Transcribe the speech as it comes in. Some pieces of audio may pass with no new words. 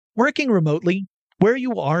Working remotely, where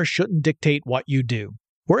you are shouldn't dictate what you do.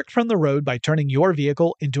 Work from the road by turning your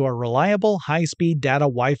vehicle into a reliable high-speed data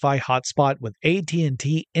Wi-Fi hotspot with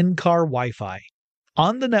AT&T in-car Wi-Fi.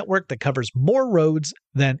 On the network that covers more roads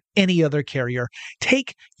than any other carrier,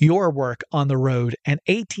 take your work on the road and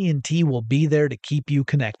AT&T will be there to keep you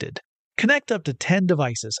connected. Connect up to 10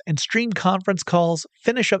 devices and stream conference calls,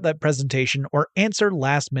 finish up that presentation, or answer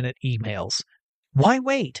last-minute emails. Why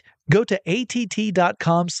wait? Go to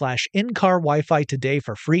att.com/in-car Wi-Fi today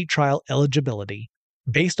for free trial eligibility.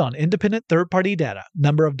 Based on independent third-party data,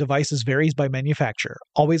 number of devices varies by manufacturer.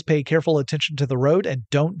 Always pay careful attention to the road and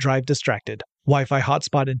don't drive distracted. Wi-Fi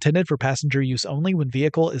hotspot intended for passenger use only when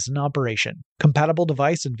vehicle is in operation. Compatible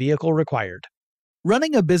device and vehicle required.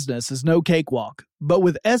 Running a business is no cakewalk, but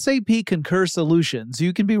with SAP Concur Solutions,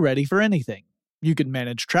 you can be ready for anything. You can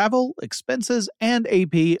manage travel, expenses, and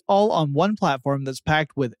AP all on one platform that's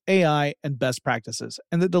packed with AI and best practices,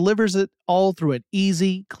 and that delivers it all through an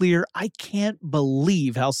easy, clear, I can't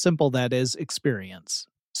believe how simple that is experience.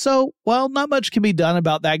 So, while not much can be done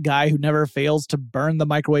about that guy who never fails to burn the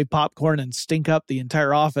microwave popcorn and stink up the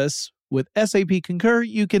entire office, with SAP Concur,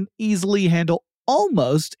 you can easily handle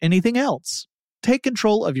almost anything else. Take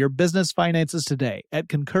control of your business finances today at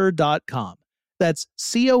Concur.com. That's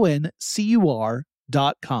CONCUR.com.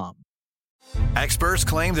 Experts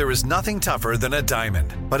claim there is nothing tougher than a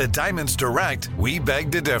diamond. But at Diamonds Direct, we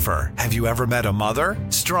beg to differ. Have you ever met a mother?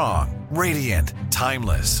 Strong, radiant,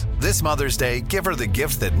 timeless. This Mother's Day, give her the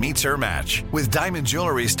gift that meets her match. With diamond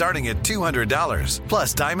jewelry starting at $200.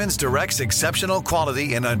 Plus Diamonds Direct's exceptional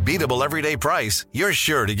quality and unbeatable everyday price, you're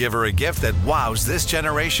sure to give her a gift that wows this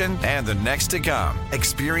generation and the next to come.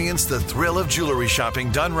 Experience the thrill of jewelry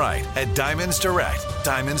shopping done right at Diamonds Direct.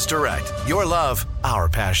 Diamonds Direct. Your love, our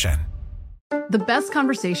passion. The best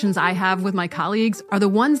conversations I have with my colleagues are the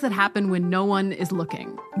ones that happen when no one is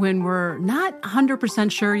looking, when we're not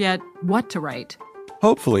 100% sure yet what to write.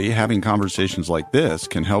 Hopefully, having conversations like this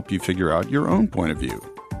can help you figure out your own point of view.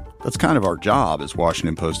 That's kind of our job as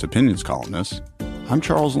Washington Post opinions columnists. I'm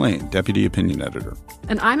Charles Lane, Deputy Opinion Editor.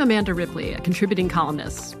 And I'm Amanda Ripley, a contributing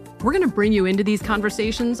columnist. We're going to bring you into these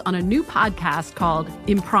conversations on a new podcast called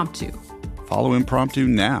Impromptu. Follow Impromptu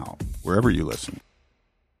now, wherever you listen.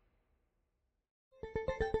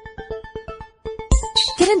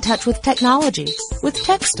 Get in touch with technology with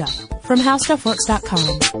Tech Stuff from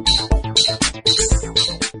HowStuffWorks.com.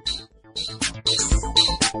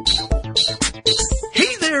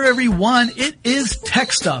 Hey there, everyone. It is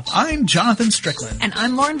Tech Stuff. I'm Jonathan Strickland. And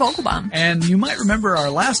I'm Lauren Vogelbaum. And you might remember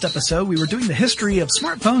our last episode, we were doing the history of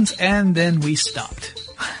smartphones, and then we stopped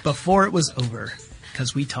before it was over.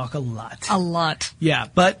 Because we talk a lot. A lot. Yeah,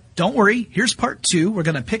 but don't worry. Here's part 2. We're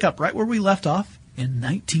going to pick up right where we left off in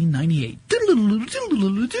 1998.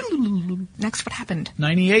 Next, what happened?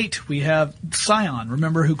 98, we have Psion.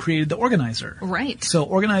 Remember who created the Organizer? Right. So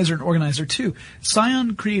Organizer and Organizer 2.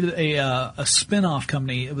 Psion created a spin-off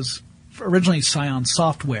company. It was originally Psion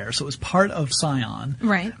Software, so it was part of Psion.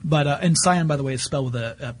 Right. But and Psion, by the way, is spelled with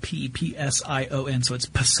a P, P-S-I-O-N, so it's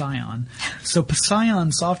Psion. So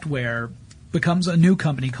Psion Software becomes a new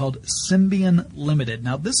company called Symbian Limited.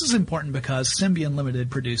 Now, this is important because Symbian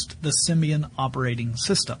Limited produced the Symbian operating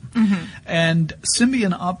system. Mm-hmm. And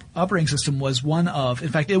Symbian operating system was one of, in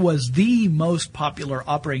fact, it was the most popular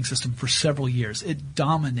operating system for several years. It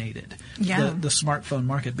dominated the smartphone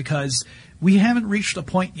market because we haven't reached a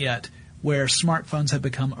point yet where smartphones have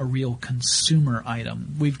become a real consumer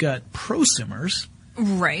item. We've got prosumers.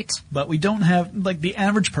 Right. But we don't have, like, the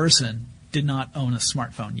average person did not own a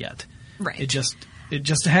smartphone yet. Right. It just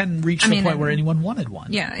hadn't reached the point where anyone wanted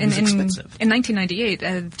one. Yeah, it was expensive. In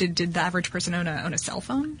 1998, did the average person own a cell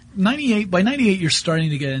phone? By 98, you're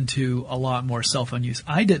starting to get into a lot more cell phone use.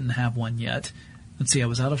 I didn't have one yet. Let's see, I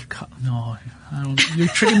was out of no, I don't. You're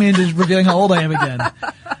tricking me into revealing how old I am again.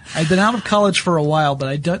 I'd been out of college for a while, but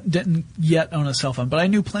I didn't yet own a cell phone. But I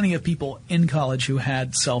knew plenty of people in college who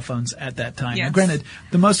had cell phones at that time. Yes. Now, granted,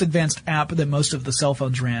 the most advanced app that most of the cell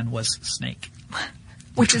phones ran was Snake.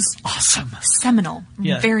 Which is awesome. Seminal.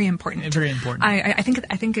 Yeah. Very important. Very important. I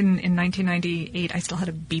think in 1998 I still had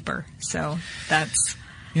a beeper, so that's...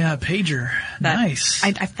 Yeah, pager. Nice.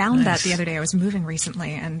 I found that the other day. I was moving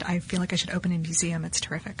recently, and I feel like I should open a museum. It's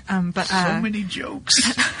terrific. But so many jokes.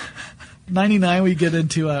 99, we get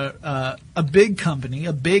into a big company,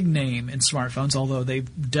 a big name in smartphones, although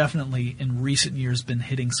they've definitely in recent years been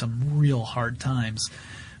hitting some real hard times.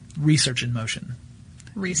 Research in Motion.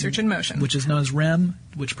 Research in Motion. Which is known as REM,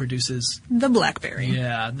 which produces... the BlackBerry.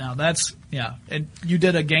 Yeah, now that's... Yeah, and you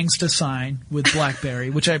did a gangsta sign with BlackBerry,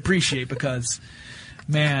 which I appreciate because,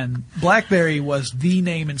 man, BlackBerry was the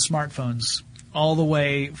name in smartphones all the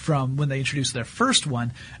way from when they introduced their first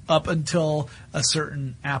one up until a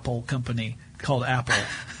certain Apple company called Apple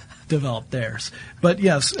developed theirs. But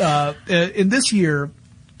yes, in this year,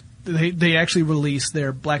 they actually released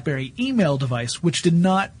their BlackBerry email device, which did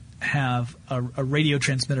not have a radio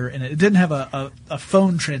transmitter in it. It didn't have a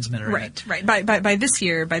phone transmitter in it. Right. By this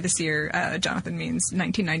year, Jonathan means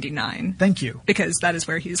 1999. Thank you. Because that is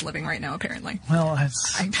where he's living right now, apparently. Well,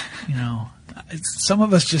 some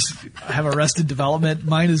of us just have Arrested Development.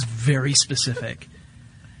 Mine is very specific.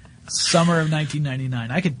 Summer of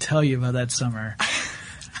 1999. I could tell you about that summer.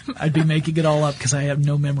 I'd be making it all up because I have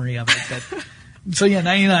no memory of it. But so yeah,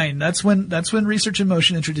 99. That's when Research in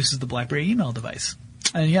Motion introduces the BlackBerry email device.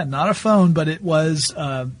 And yeah, not a phone, but it was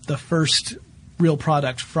the first real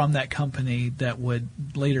product from that company that would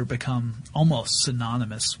later become almost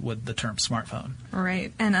synonymous with the term smartphone.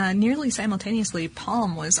 Right. And nearly simultaneously,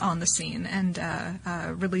 Palm was on the scene and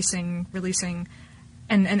releasing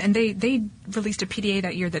and they released a PDA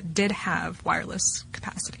that year that did have wireless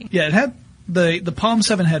capacity. Yeah, it had the Palm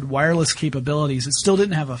 7 had wireless capabilities. It still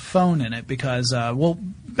didn't have a phone in it because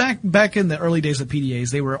back in the early days of PDAs,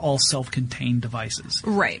 they were all self-contained devices.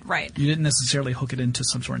 Right. You didn't necessarily hook it into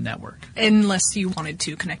some sort of network. Unless you wanted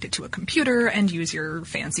to connect it to a computer and use your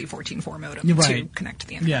fancy 14.4 modem to connect to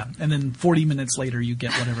the internet. Yeah, and then 40 minutes later you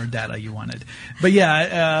get whatever data you wanted. But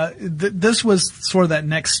yeah, this was sort of that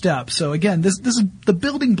next step. So again, this is the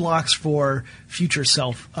building blocks for future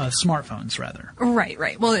smartphones, rather.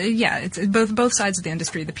 Right. Well, yeah, it's both sides of the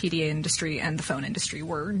industry, the PDA industry and the phone industry,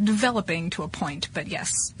 were developing to a point, but yes.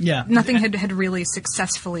 Yeah. Nothing had really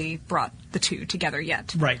successfully brought the two together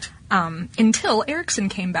yet. Right. Until Ericsson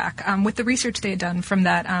came back with the research they had done from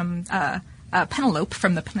that Penelope,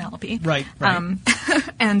 from the Penelope. Right.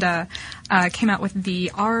 And came out with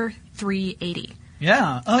the R380.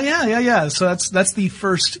 Yeah. Oh, yeah. So that's the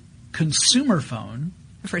first consumer phone.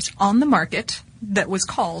 The first on the market that was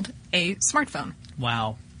called a smartphone.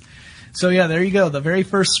 Wow. So yeah, there you go. The very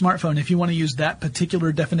first smartphone, if you want to use that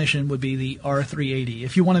particular definition, would be the R380.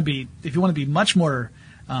 If you want to be much more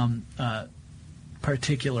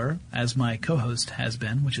particular, as my co-host has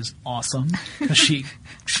been, which is awesome because she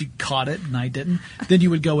caught it and I didn't, then you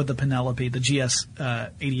would go with the Penelope, the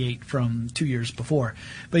GS88 from 2 years before.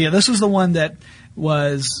 But yeah, this was the one that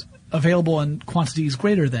was available in quantities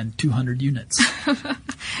greater than 200 units.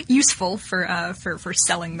 Useful for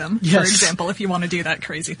selling them, yes. For example, if you want to do that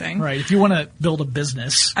crazy thing. Right, if you want to build a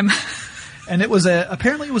business. And it was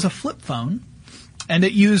apparently it was a flip phone, and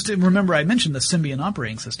it used, remember I mentioned the Symbian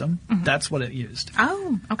operating system. Mm-hmm. That's what it used.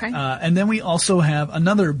 Oh, okay. And then we also have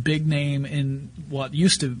another big name in what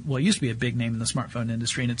used to be a big name in the smartphone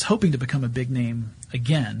industry, and it's hoping to become a big name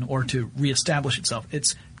again or to reestablish itself.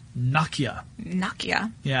 It's Nokia.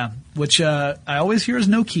 Yeah, which I always hear as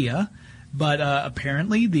Nokia, but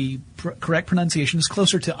apparently the correct pronunciation is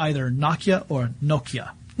closer to either Nokia or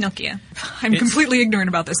Nokia. I'm completely ignorant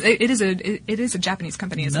about this. It is a Japanese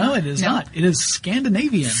company, isn't it? No, it is not. It is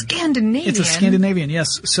Scandinavian. Scandinavian? It's a Scandinavian,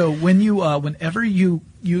 yes. So when you whenever you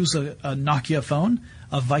use a Nokia phone,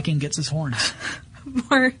 a Viking gets his horns.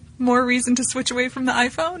 More reason to switch away from the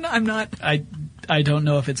iPhone? I'm not. I don't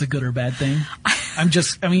know if it's a good or bad thing.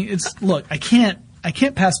 Look, I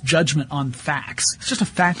can't pass judgment on facts. It's just a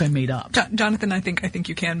fact I made up. Jonathan, I think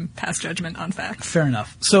you can pass judgment on facts. Fair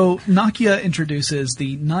enough. So Nokia introduces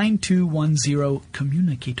the 9210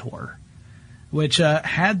 Communicator, which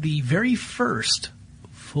had the very first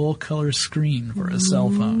full color screen for a cell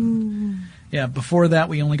phone. Yeah, before that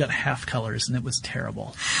we only got half colors, and it was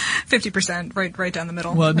terrible. 50%, right down the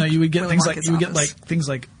middle. Well, no, you would get things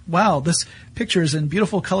like wow, this picture is in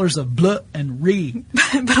beautiful colors of bleu and re.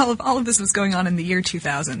 But all of this was going on in the year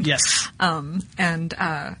 2000. Yes. Then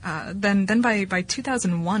by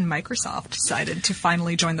 2001, Microsoft decided to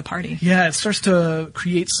finally join the party. Yeah, it starts to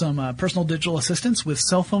create some personal digital assistants with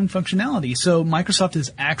cell phone functionality. So Microsoft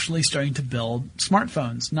is actually starting to build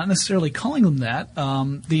smartphones, not necessarily calling them that.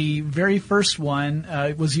 The very first one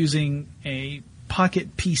was using a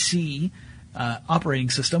Pocket PC operating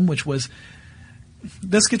system, which was...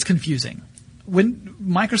 This gets confusing. When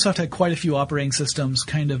Microsoft had quite a few operating systems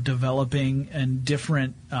kind of developing in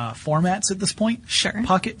different formats at this point. Sure.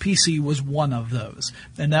 Pocket PC was one of those.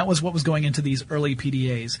 And that was what was going into these early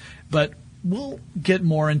PDAs. But we'll get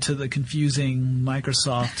more into the confusing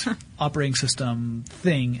Microsoft operating system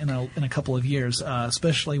thing in a couple of years,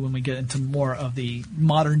 especially when we get into more of the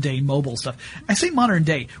modern day mobile stuff. I say modern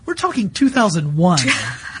day. We're talking 2001.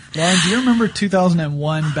 Lauren, do you remember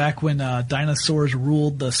 2001, back when dinosaurs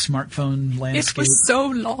ruled the smartphone landscape? It was so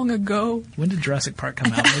long ago. When did Jurassic Park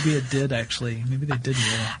come out? Maybe it did, actually. Maybe they did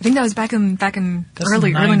rule. I think that was back in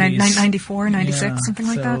early 94, 96, something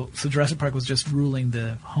like that. So Jurassic Park was just ruling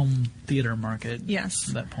the home theater market. Yes.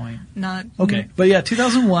 At that point. Not okay, but yeah,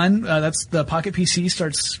 2001. That's the Pocket PC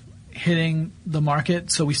starts hitting the market,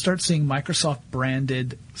 so we start seeing Microsoft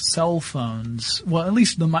branded cell phones. Well, at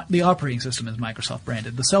least the operating system is Microsoft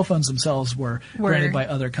branded. The cell phones themselves were branded by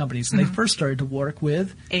other companies, and they first started to work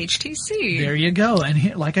with HTC. There you go.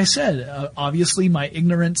 And like I said, obviously my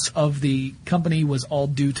ignorance of the company was all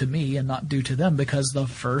due to me and not due to them, because the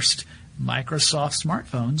first Microsoft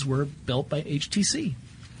smartphones were built by HTC.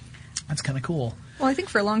 That's kind of cool. Well, I think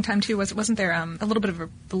for a long time too, wasn't there a little bit of a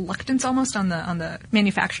reluctance almost on the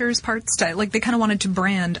manufacturers' parts to, like, they kind of wanted to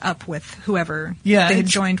brand up with whoever they had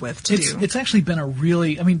joined with to do. It's actually been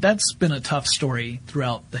that's been a tough story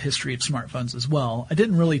throughout the history of smartphones as well. I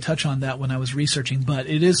didn't really touch on that when I was researching, but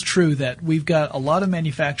it is true that we've got a lot of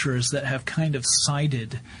manufacturers that have kind of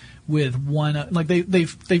sided with one, like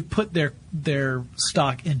they've put their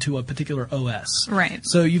stock into a particular OS. Right.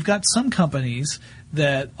 So you've got some companies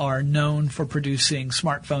that are known for producing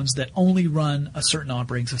smartphones that only run a certain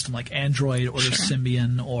operating system, like Android or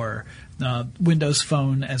Symbian or Windows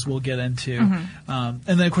Phone, as we'll get into. And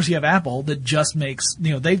then, of course, you have Apple that just makes,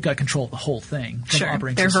 they've got control of the whole thing. From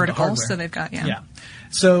operating they're system vertical, to hardware. so they've got, Yeah.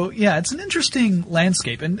 So, yeah, it's an interesting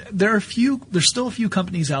landscape. And there's still a few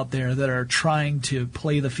companies out there that are trying to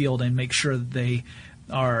play the field and make sure that they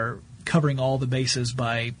are covering all the bases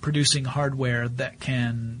by producing hardware that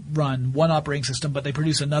can run one operating system, but they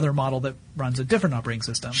produce another model that runs a different operating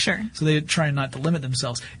system. Sure. So they try not to limit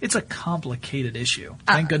themselves. It's a complicated issue.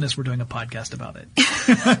 Thank goodness we're doing a podcast about it.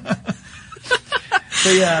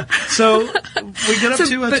 But yeah, so we get up to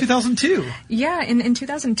 2002. Yeah, in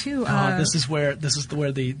 2002. This is where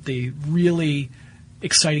the really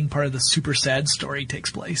exciting part of the super sad story takes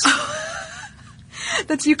place.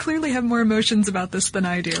 You clearly have more emotions about this than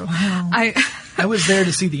I do. Well, I was there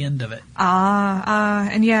to see the end of it.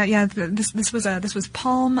 And yeah. This was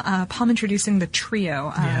Palm introducing the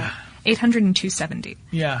Trio. 800 and 270.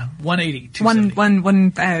 Yeah, 180,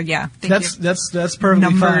 270. Yeah. That's perfectly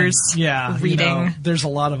numbers, fine. Yeah, reading. There's a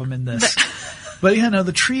lot of them in this. But yeah, no,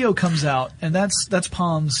 the Trio comes out, and that's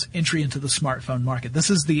Palm's entry into the smartphone market. This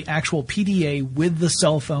is the actual PDA with the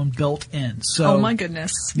cell phone built in. So, oh my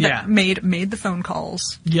goodness! Yeah, that made the phone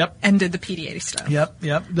calls. Yep, and did the PDA stuff. Yep.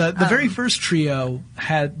 The very first Trio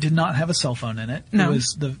did not have a cell phone in it. No. It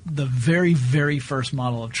was the very, very first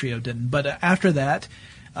model of Trio didn't. But after that,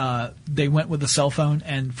 they went with the cell phone,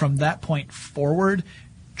 and from that point forward,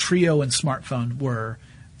 Trio and smartphone were,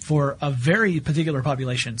 for a very particular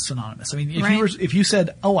population, synonymous. I mean, if you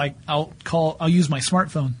said, I'll use my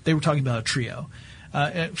smartphone, they were talking about a Trio.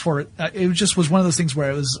 It just was one of those things where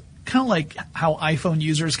it was kind of like how iPhone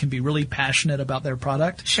users can be really passionate about their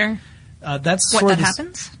product. Sure. That's what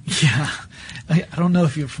happens. Yeah, I don't know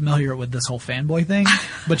if you're familiar with this whole fanboy thing,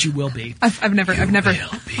 but you will be. I've never.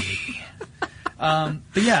 Will be.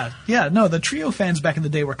 But yeah, no, the Trio fans back in the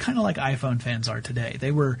day were kind of like iPhone fans are today.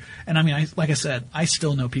 They were, and I mean, like I said, I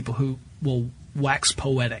still know people who will wax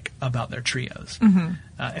poetic about their Trios. Mm-hmm.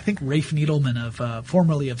 I think Rafe Needleman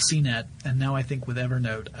formerly of CNET, and now I think with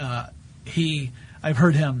Evernote, I've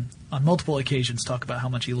heard him on multiple occasions talk about how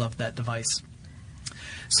much he loved that device.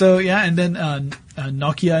 So yeah, and then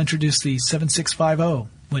Nokia introduced the 7650.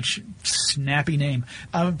 Which, snappy name.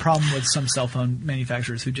 I have a problem with some cell phone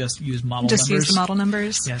manufacturers who just use model numbers. Just use the model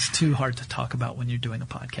numbers? Yeah, it's too hard to talk about when you're doing a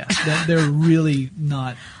podcast. They're really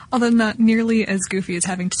not... Although not nearly as goofy as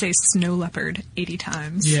having to say Snow Leopard 80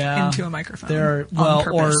 times into a microphone. They're,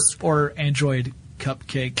 or Android,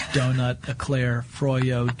 Cupcake, Donut, Eclair,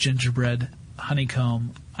 Froyo, Gingerbread,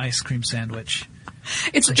 Honeycomb, Ice Cream Sandwich.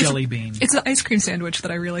 It's Jelly Bean. It's the ice cream sandwich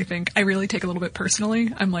that I really take a little bit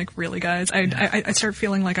personally. I'm like, really, guys? I start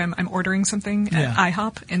feeling like I'm ordering something at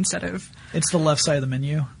IHOP instead of... It's the left side of the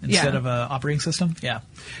menu instead of an operating system? Yeah.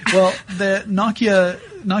 Well, the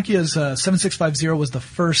Nokia's 7650 was the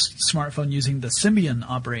first smartphone using the Symbian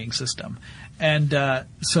operating system. And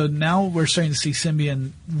so now we're starting to see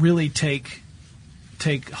Symbian really take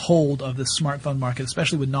hold of the smartphone market,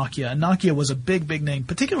 especially with Nokia. And Nokia was a big name,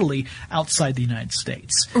 particularly outside the United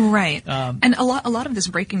States. Right. And a lot of this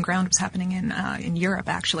breaking ground was happening in Europe,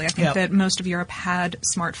 actually. I think that most of Europe had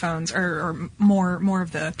smartphones, or more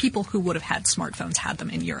of the people who would have had smartphones had them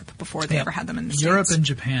in Europe before they ever had them in the States. Europe and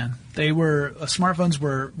Japan. Smartphones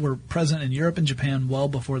were present in Europe and Japan well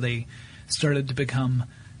before they started to become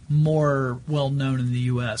more well known in the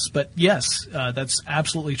U.S. But yes, that's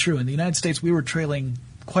absolutely true. In the United States, we were trailing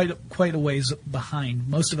quite a ways behind.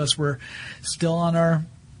 Most of us were still on our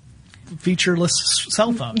featureless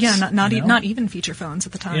cell phones. Yeah, not even feature phones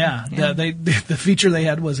at the time. Yeah. The feature they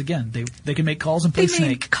had was, again, they can make calls and play Snake. They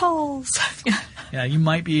make calls. Yeah, you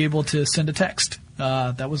might be able to send a text.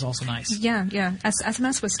 That was also nice. Yeah.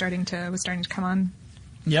 SMS was starting to come on.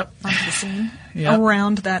 Yep. Onto the scene. Yep.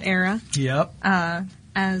 Around that era. Yep.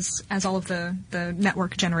 As all of the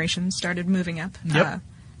network generations started moving up. Yep.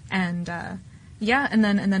 And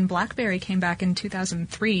then BlackBerry came back in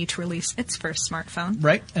 2003 to release its first smartphone.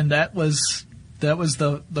 Right, and that was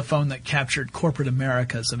the phone that captured corporate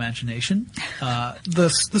America's imagination.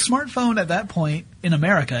 The smartphone at that point, in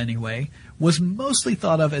America anyway, was mostly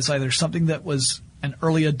thought of as either something that was an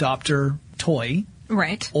early adopter toy,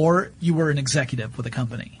 right, or you were an executive with a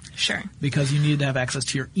company. Sure. Because you needed to have access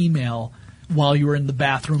to your email while you were in the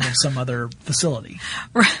bathroom of some other facility.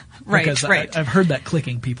 Right, because right. I've heard that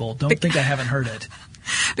clicking, people. Don't think I haven't heard it.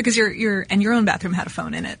 Because your own bathroom had a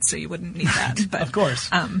phone in it, so you wouldn't need that. But, of course.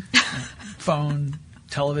 Phone,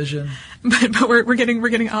 television. But we're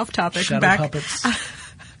getting off topic. Shadow puppets.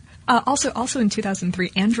 Also in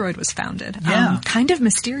 2003, Android was founded. Yeah. Kind of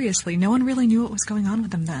mysteriously. No one really knew what was going on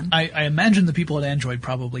with them then. I imagine the people at Android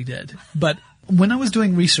probably did. But when I was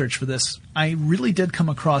doing research for this, I really did come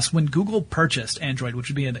across when Google purchased Android, which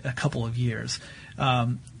would be in a couple of years.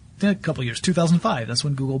 2005. That's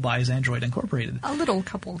when Google buys Android Incorporated. A little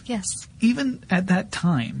couple, yes. Even at that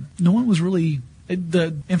time, no one was really...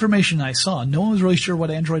 The information I saw, no one was really sure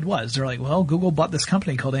what Android was. They're like, well, Google bought this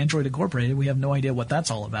company called Android Incorporated. We have no idea what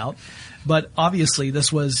that's all about. But obviously,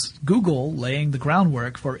 this was Google laying the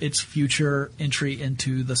groundwork for its future entry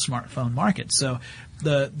into the smartphone market. So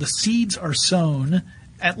the seeds are sown,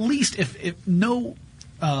 at least if no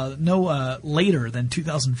later than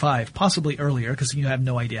 2005, possibly earlier, because you have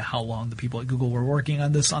no idea how long the people at Google were working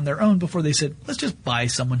on this on their own before they said, let's just buy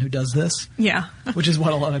someone who does this. Yeah. Which is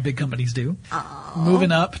what a lot of big companies do.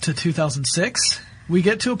 Moving up to 2006, we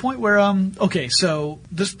get to a point where, so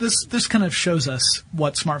this kind of shows us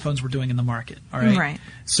what smartphones were doing in the market, all right? Right.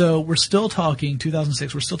 So we're still talking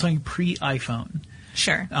 2006, we're still talking pre-iPhone.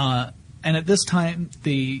 Sure. And at this time,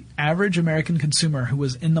 the average American consumer who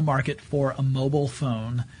was in the market for a mobile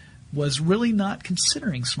phone was really not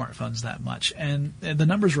considering smartphones that much. And the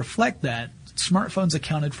numbers reflect that. Smartphones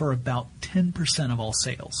accounted for about 10% of all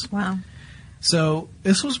sales. Wow. So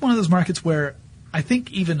this was one of those markets where I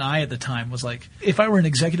think even I at the time was like, if I were an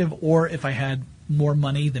executive or if I had more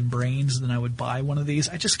money than brains, then I would buy one of these.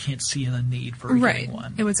 I just can't see the need for getting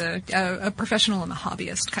one. It was a professional and a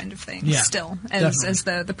hobbyist kind of thing. Yeah, still, as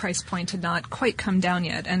the price point had not quite come down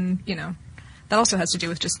yet, and that also has to do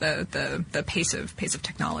with just the pace of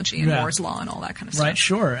technology and Moore's law and all that kind of stuff. Right,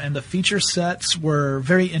 sure. And the feature sets were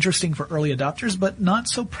very interesting for early adopters, but not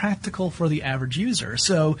so practical for the average user.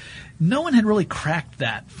 So no one had really cracked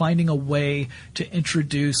that, finding a way to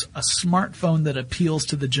introduce a smartphone that appeals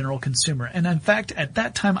to the general consumer. And in fact, at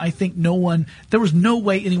that time, I think there was no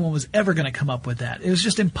way anyone was ever going to come up with that. It was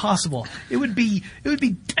just impossible. It would be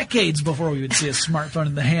decades before we would see a smartphone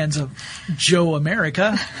in the hands of Joe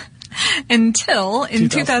America. Until in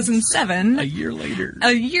 2007. A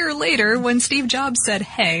year later, when Steve Jobs said,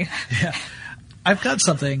 hey. Yeah. I've got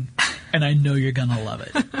something, and I know you're going to love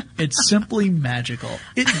it. It's simply magical.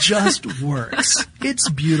 It just works. It's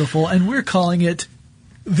beautiful, and we're calling it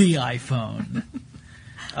the iPhone.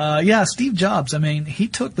 Steve Jobs, he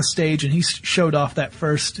took the stage and he showed off that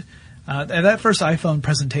first iPhone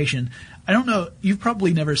presentation. I don't know, you've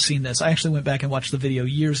probably never seen this. I actually went back and watched the video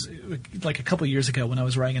a couple years ago when I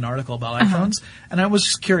was writing an article about iPhones, and I was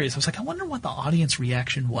just curious. I was like, I wonder what the audience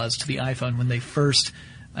reaction was to the iPhone when they first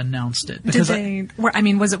announced it. Because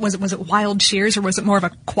was it wild cheers or was it more of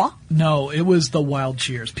a quah? No, it was the wild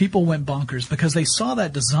cheers. People went bonkers because they saw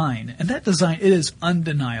that design, and that design, it is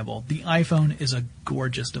undeniable. The iPhone is a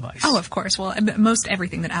gorgeous device. Oh, of course. Well, most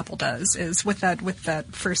everything that Apple does is with that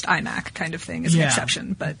first iMac kind of thing is an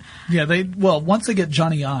exception. But once they get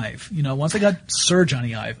Johnny Ive, once they got Sir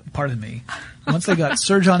Johnny Ive, pardon me, once they got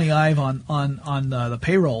Sir Johnny Ive on the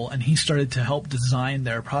payroll and he started to help design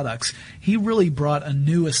their products, he really brought a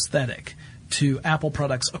new aesthetic to Apple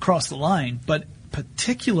products across the line, but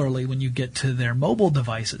particularly when you get to their mobile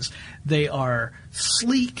devices. They are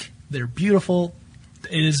sleek, they're beautiful.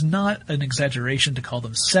 It is not an exaggeration to call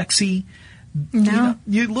them sexy. No.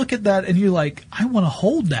 You look at that and you're like, I want to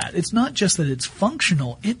hold that. It's not just that it's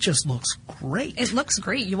functional, it just looks great. It looks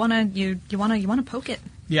great. You want to poke it.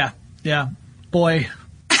 Yeah. Yeah. Boy,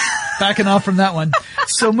 backing off from that one.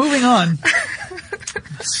 So moving on.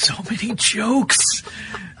 So many jokes.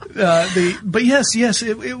 But yes,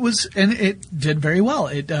 it was, and it did very well.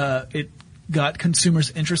 It got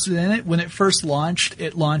consumers interested in it. When it first launched,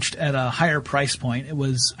 it launched at a higher price point. It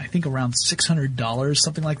was, I think, around $600,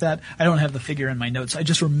 something like that. I don't have the figure in my notes. I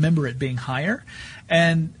just remember it being higher.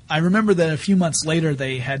 And I remember that a few months later,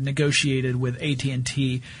 they had negotiated with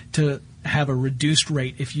AT&T to have a reduced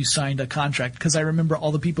rate if you signed a contract. Because I remember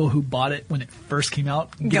all the people who bought it when it first came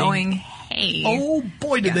out going, hey. Oh,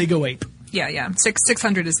 boy, did they go ape. Yeah.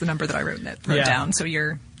 600 is the number that I wrote down. So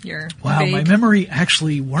you're wow, vague. My memory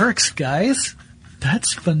actually works, guys.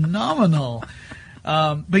 That's phenomenal.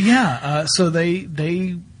 But yeah, so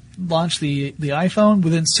they launched the iPhone.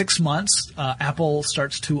 Within 6 months, Apple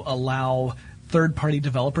starts to allow third-party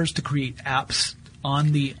developers to create apps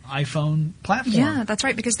on the iPhone platform. Yeah, that's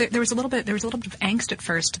right. Because there was a little bit of angst at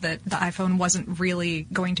first that the iPhone wasn't really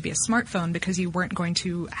going to be a smartphone because you weren't going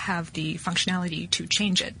to have the functionality to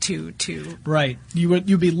change it to. Right.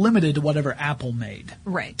 You'd be limited to whatever Apple made.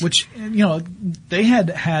 Right. Which, they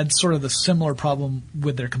had sort of the similar problem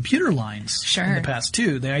with their computer lines in the past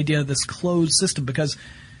too. The idea of this closed system, because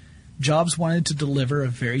Jobs wanted to deliver a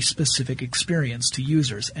very specific experience to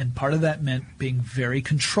users, and part of that meant being very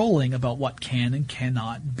controlling about what can and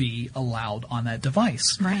cannot be allowed on that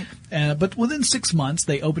device. Right. But within 6 months,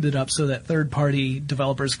 they opened it up so that third-party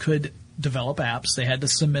developers could develop apps. They had to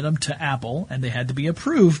submit them to Apple, and they had to be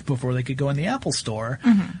approved before they could go in the Apple Store.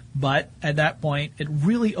 Mm-hmm. But at that point, it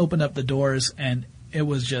really opened up the doors, and it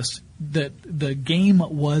was just the game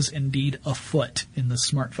was indeed afoot in the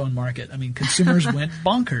smartphone market. I mean, consumers went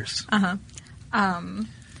bonkers.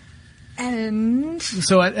 And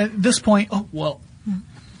so at this point,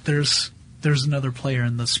 there's another player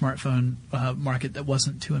in the smartphone market that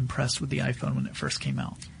wasn't too impressed with the iPhone when it first came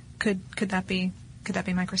out. Could that be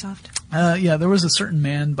Microsoft? Yeah, there was a certain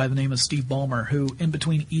man by the name of Steve Ballmer who, in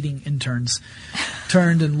between eating interns,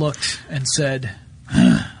 turned and looked and said,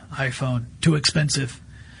 iPhone, too expensive.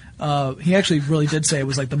 He actually really did say it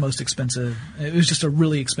was like the most expensive. It was just a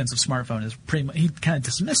really expensive smartphone. He kind of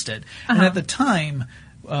dismissed it. Uh-huh. And at the time,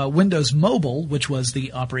 Windows Mobile, which was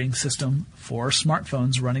the operating system for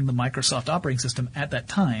smartphones running the Microsoft operating system at that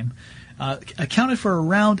time, accounted for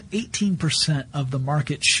around 18% of the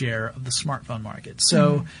market share of the smartphone market.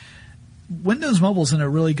 So Windows Mobile's in a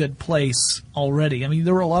really good place already. I mean,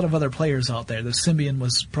 there were a lot of other players out there. The Symbian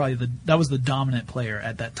was probably the dominant player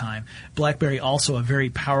at that time. BlackBerry also a very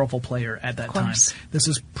powerful player at that time. This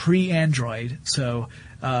is pre-Android, so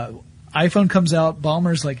iPhone comes out.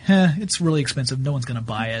 Ballmer's like, it's really expensive. No one's going to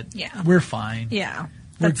buy it. Yeah, we're fine. Yeah,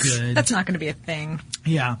 we're good. That's not going to be a thing.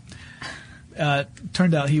 Yeah.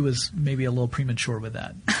 Turned out he was maybe a little premature with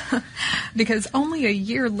that. Because only a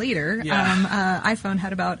year later, iPhone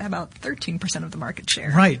had about 13% of the market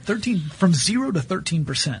share. Right, from 0 to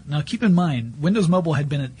 13%. Now keep in mind, Windows Mobile had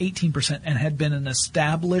been at 18% and had been an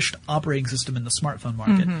established operating system in the smartphone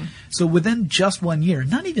market. Mm-hmm. So within just 1 year,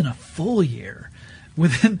 not even a full year,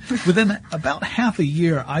 within about half a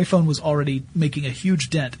year, iPhone was already making a huge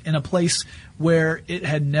dent in a place where it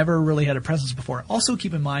had never really had a presence before. Also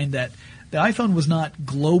keep in mind that the iPhone was not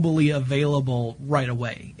globally available right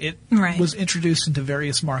away. It was introduced into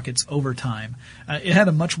various markets over time. It had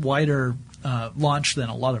a much wider launch than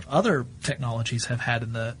a lot of other technologies have had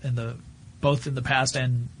both in the past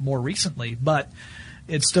and more recently, but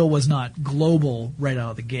it still was not global right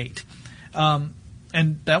out of the gate. And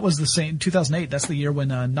that was the same 2008. That's the year when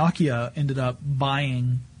Nokia ended up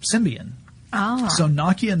buying Symbian. Ah. So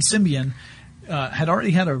Nokia and Symbian had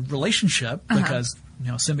already had a relationship because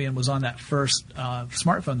Symbian was on that first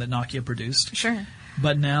smartphone that Nokia produced. Sure.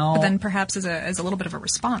 But then perhaps as a little bit of a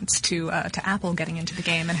response to Apple getting into the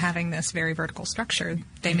game and having this very vertical structure,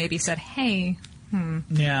 they maybe said, "Hey,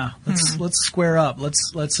 let's square up.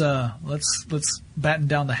 Let's batten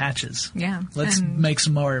down the hatches. Yeah. Let's make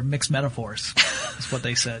some more mixed metaphors." That's what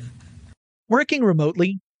they said. Working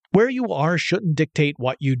remotely, where you are shouldn't dictate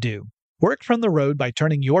what you do. Work from the road by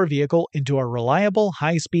turning your vehicle into a reliable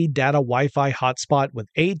high-speed data Wi-Fi hotspot with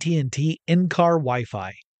AT&T in-car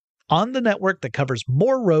Wi-Fi. On the network that covers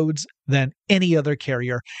more roads than any other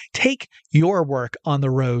carrier, take your work on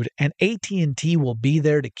the road and AT&T will be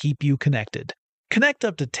there to keep you connected. Connect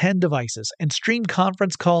up to 10 devices and stream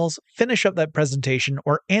conference calls, finish up that presentation,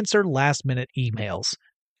 or answer last-minute emails.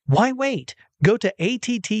 Why wait? Go to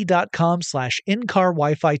att.com/in-car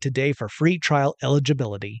Wi-Fi today for free trial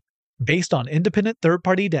eligibility. Based on independent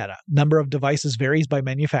third-party data, number of devices varies by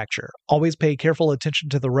manufacturer. Always pay careful attention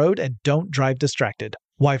to the road and don't drive distracted.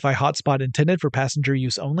 Wi-Fi hotspot intended for passenger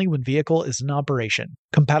use only when vehicle is in operation.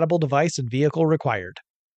 Compatible device and vehicle required.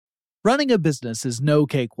 Running a business is no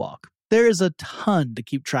cakewalk, There is a ton to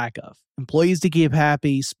keep track of. Employees to keep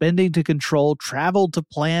happy, spending to control, travel to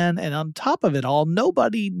plan, and on top of it all,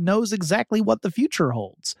 nobody knows exactly what the future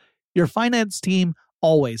holds. Your finance team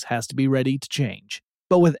always has to be ready to change.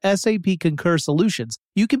 But with SAP Concur Solutions,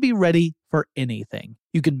 you can be ready for anything.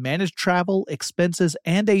 You can manage travel, expenses,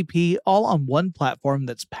 and AP all on one platform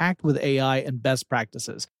that's packed with AI and best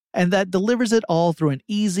practices, and that delivers it all through an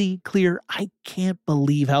easy, clear, I can't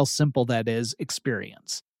believe how simple that is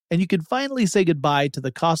experience. And you can finally say goodbye to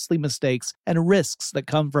the costly mistakes and risks that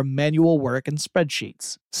come from manual work and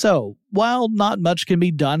spreadsheets. So, while not much can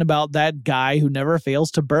be done about that guy who never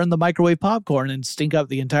fails to burn the microwave popcorn and stink up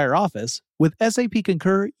the entire office, with SAP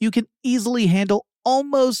Concur, you can easily handle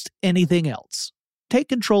almost anything else. Take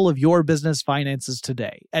control of your business finances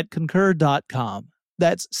today at Concur.com.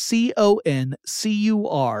 That's CONCUR.com.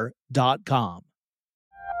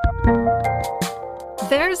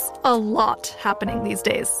 There's a lot happening these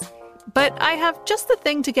days, but I have just the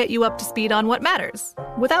thing to get you up to speed on what matters,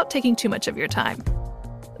 without taking too much of your time.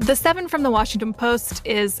 The 7 from the Washington Post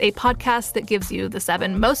is a podcast that gives you the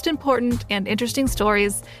 7 most important and interesting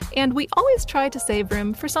stories, and we always try to save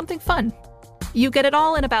room for something fun. You get it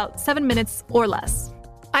all in about 7 minutes or less.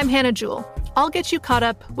 I'm Hannah Jewell. I'll get you caught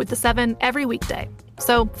up with the 7 every weekday.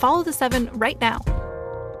 So follow the 7 right now.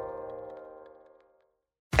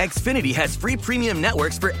 Xfinity has free premium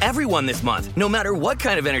networks for everyone this month, no matter what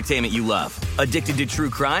kind of entertainment you love. Addicted to true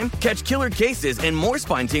crime? Catch killer cases and more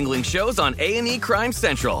spine-tingling shows on A&E Crime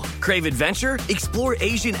Central. Crave adventure? Explore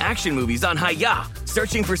Asian action movies on Hi-Ya.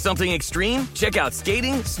 Searching for something extreme? Check out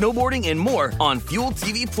skating, snowboarding, and more on Fuel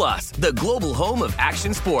TV Plus, the global home of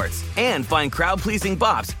action sports. And find crowd-pleasing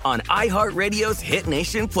bops on iHeartRadio's Hit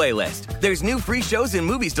Nation playlist. There's new free shows and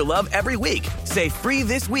movies to love every week. Say free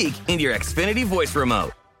this week in your Xfinity voice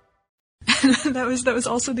remote. That was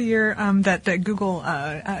also the year that Google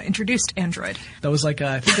introduced Android. That was like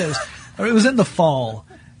I think it was in the fall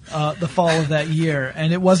of that year,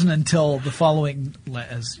 and it wasn't until the following,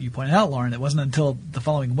 as you pointed out, Lauren, it wasn't until the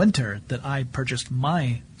following winter that I purchased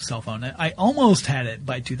my cell phone. I almost had it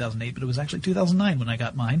by 2008, but it was actually 2009 when I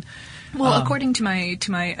got mine. Well, according to my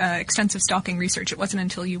extensive stalking research, it wasn't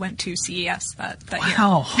until you went to CES that year.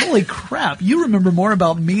 Wow, holy crap! You remember more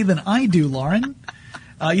about me than I do, Lauren.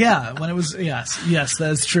 Yeah, when it was, yes,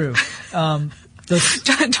 that is true.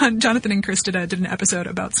 Jonathan and Chris did an episode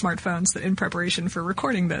about smartphones that in preparation for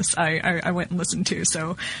recording this, I went and listened to.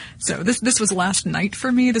 So this was last night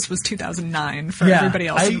for me. This was 2009 for everybody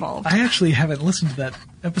else involved. I actually haven't listened to that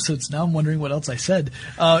episode, so now I'm wondering what else I said.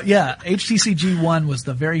 HTC G1 was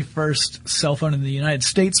the very first cell phone in the United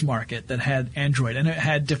States market that had Android, and it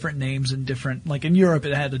had different names and different, like in Europe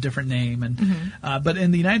it had a different name, and but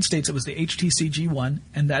in the United States it was the HTC G1,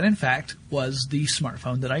 and that in fact was the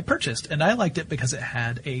smartphone that I purchased, and I liked it because it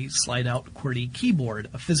had a slide-out QWERTY keyboard,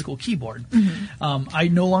 a physical keyboard. I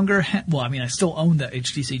no longer I still own the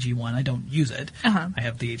HTC G1. I don't use it. I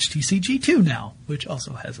have the HTC G2 now, which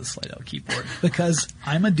also has a slide-out keyboard because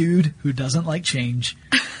I'm a dude who doesn't like change,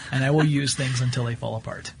 and I will use things until they fall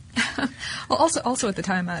apart. Well, also at the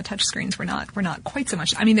time, touchscreens were not quite so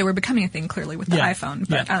much. I mean, they were becoming a thing clearly with the iPhone,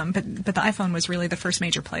 but the iPhone was really the first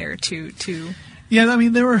major player to. Yeah, I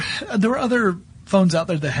mean, there were other phones out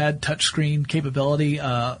there that had touchscreen capability,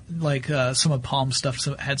 some of Palm stuff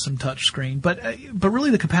had some touchscreen, but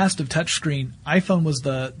really the capacitive touchscreen, iPhone was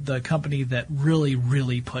the company that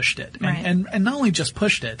really pushed it, and not only just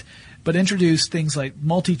pushed it, but introduced things like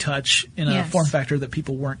multi-touch in a form factor that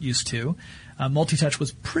people weren't used to. Multi-touch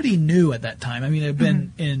was pretty new at that time. I mean, it had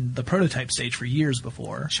been in the prototype stage for years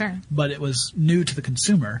before, but it was new to the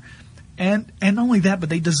consumer. And not only that, but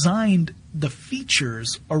they designed the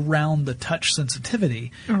features around the touch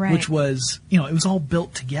sensitivity, which was, it was all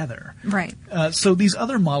built together. Right. So these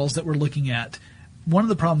other models that we're looking at, one of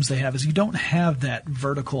the problems they have is you don't have that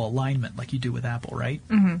vertical alignment like you do with Apple, right?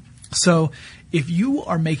 So if you,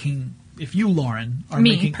 Lauren, are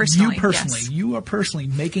you are personally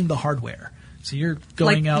making the hardware. So you're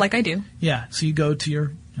going out like I do. Yeah. So you go to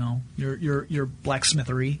your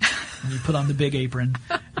blacksmithery and you put on the big apron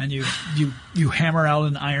and you hammer out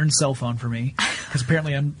an iron cell phone for me because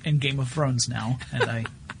apparently I'm in Game of Thrones now and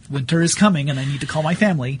winter is coming and I need to call my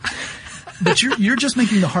family. But you're just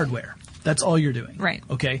making the hardware. That's all you're doing. Right.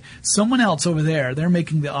 Okay. Someone else over there, they're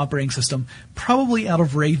making the operating system probably out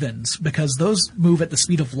of ravens because those move at the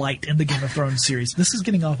speed of light in the Game of Thrones series. This is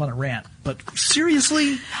getting off on a rant, but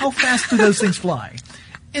seriously, how fast do those things fly?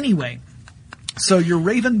 Anyway, So your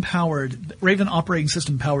Raven operating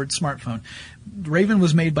system powered smartphone. Raven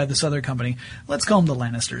was made by this other company. Let's call them the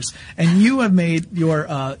Lannisters. And you have made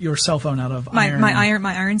your cell phone out of my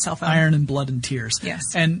iron cell phone. Iron and blood and tears.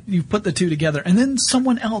 Yes. And you put the two together, and then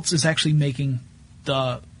someone else is actually making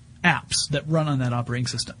the apps that run on that operating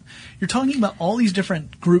system. You're talking about all these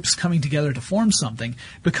different groups coming together to form something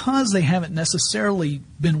because they haven't necessarily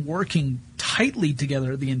been working tightly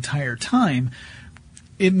together the entire time.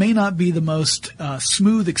 It may not be the most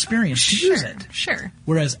smooth experience to use it. Sure.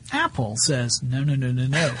 Whereas Apple says,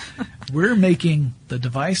 no. We're making the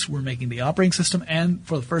device, we're making the operating system, and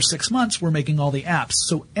for the first 6 months, we're making all the apps.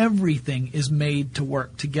 So everything is made to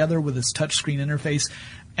work together with this touchscreen interface.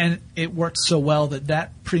 And it worked so well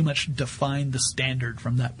that pretty much defined the standard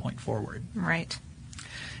from that point forward. Right.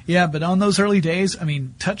 Yeah, but on those early days, I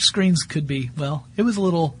mean, touchscreens could be, well, it was a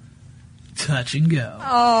little touch and go.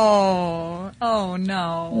 Oh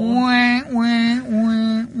no.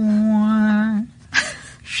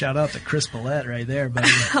 Shout out to Chris Paulette right there, buddy.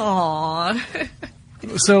 Aww.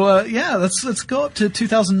 So, let's go up to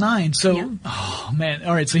 2009. So, yeah. Oh man.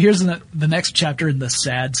 All right. So here's the next chapter in the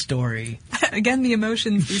sad story. Again, the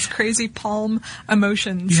emotions, these crazy Palm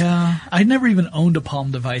emotions. Yeah. I never even owned a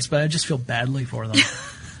Palm device, but I just feel badly for them.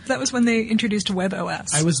 That was when they introduced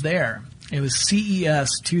WebOS. I was there. It was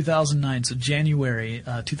CES 2009, so January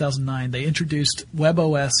 2009. They introduced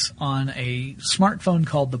WebOS on a smartphone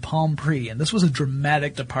called the Palm Pre, and this was a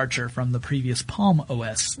dramatic departure from the previous Palm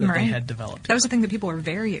OS that they had developed. That was the thing that people were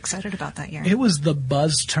very excited about that year. It was the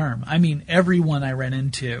buzz term. I mean, everyone I ran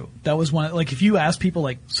into, that was one. Like, if you ask people,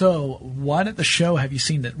 like, so what at the show have you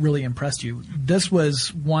seen that really impressed you? This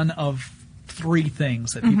was one of 3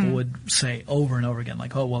 things that people would say over and over again,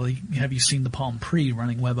 like, oh, well, have you seen the Palm Pre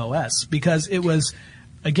running WebOS? Because it was,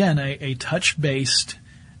 again, a touch-based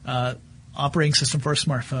operating system for a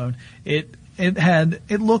smartphone. It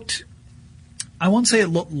looked, I won't say it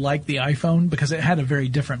looked like the iPhone because it had a very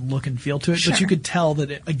different look and feel to it, but you could tell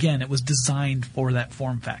that, it was designed for that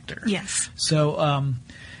form factor. Yes. So,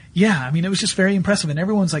 yeah, I mean, it was just very impressive. And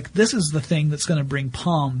everyone's like, this is the thing that's going to bring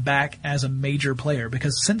Palm back as a major player.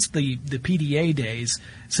 Because since the PDA days,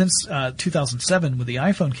 since 2007 when the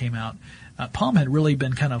iPhone came out, Palm had really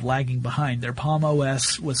been kind of lagging behind. Their Palm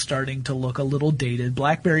OS was starting to look a little dated.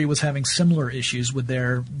 BlackBerry was having similar issues with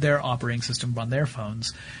their operating system on their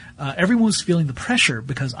phones. Everyone was feeling the pressure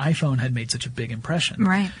because iPhone had made such a big impression.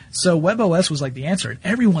 Right. So WebOS was like the answer. And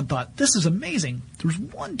everyone thought, this is amazing. There was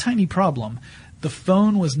one tiny problem. The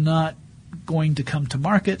phone was not going to come to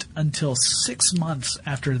market until 6 months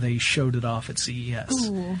after they showed it off at CES.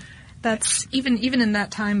 Ooh, that's even in that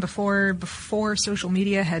time before social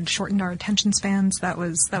media had shortened our attention spans. That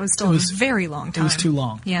was still a very long time. It was too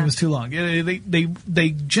long. Yeah. It was too long. They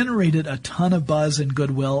generated a ton of buzz and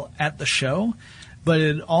goodwill at the show, but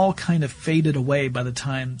it all kind of faded away by the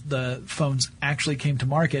time the phones actually came to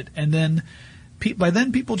market. And then by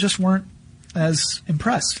then people just weren't as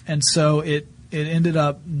impressed, and so it ended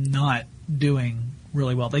up not doing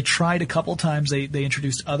really well. They tried a couple times. They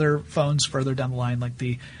introduced other phones further down the line, like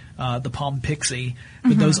the Palm Pixie,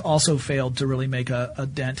 but those also failed to really make a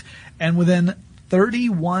dent. And within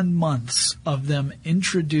 31 months of them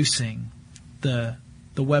introducing the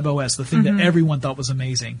WebOS, the thing that everyone thought was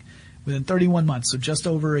amazing, within 31 months, so just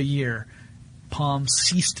over a year, Palm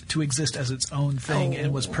ceased to exist as its own thing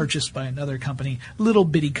and was purchased by another company, little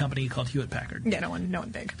bitty company called Hewlett-Packard. Yeah, no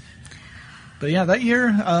one big. But yeah, that year,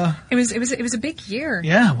 it was a big year.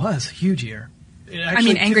 Yeah, it was a huge year.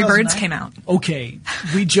 Actually, Angry Birds came out. Okay,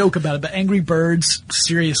 we joke about it, but Angry Birds,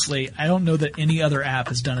 seriously, I don't know that any other app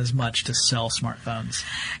has done as much to sell smartphones.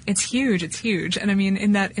 It's huge. And I mean,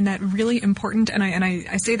 in that really important, and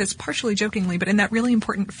I say this partially jokingly, but in that really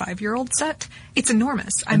important 5-year-old set, it's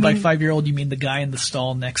enormous. By 5-year-old, you mean the guy in the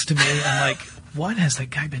stall next to me? I'm like, what has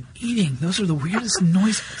that guy been eating? Those are the weirdest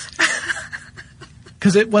noises.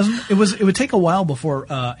 Because it would take a while before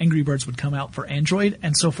Angry Birds would come out for Android,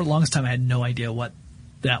 and so for the longest time I had no idea what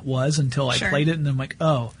that was until I played it, and I'm like,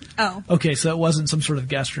 oh, okay, so it wasn't some sort of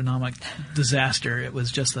gastronomic disaster. It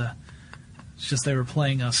was just they were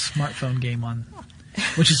playing a smartphone game on,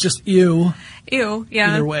 which is just ew. Ew,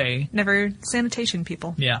 yeah. Either way. Never sanitation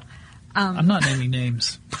people. Yeah. I'm not naming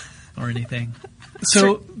names or anything.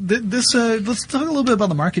 So let's talk a little bit about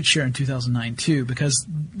the market share in 2009 too, because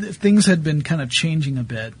things had been kind of changing a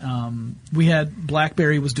bit. We had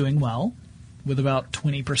BlackBerry was doing well with about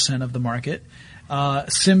 20% of the market.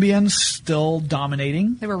 Symbian still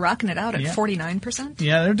dominating. They were rocking it out at 49%.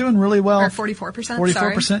 Yeah, they're doing really well. Or 44%.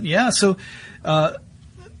 44%. Sorry. Yeah. So the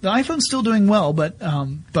iPhone's still doing well, but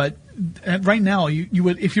right now you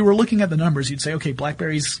would, if you were looking at the numbers, you'd say, okay,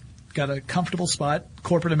 BlackBerry's got a comfortable spot.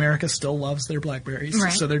 Corporate America still loves their BlackBerries,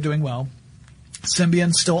 right. So they're doing well.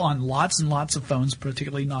 Symbian's still on lots and lots of phones,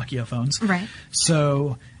 particularly Nokia phones. Right.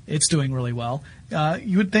 So it's doing really well.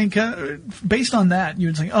 You would think, based on that, you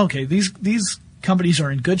would think, okay, these companies are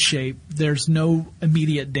in good shape. There's no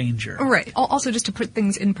immediate danger. Right. Also, just to put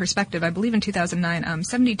things in perspective, I believe in 2009,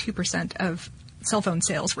 72% of cell phone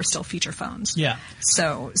sales were still feature phones. Yeah.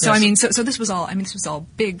 So Yes. I mean, so this was all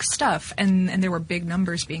big stuff, and there were big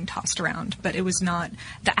numbers being tossed around, but it was not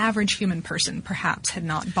the average human person perhaps had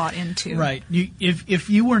not bought into. Right. If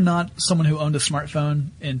you were not someone who owned a smartphone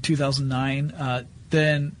in 2009,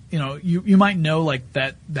 then you might know like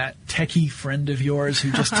that techie friend of yours who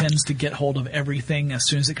just tends to get hold of everything as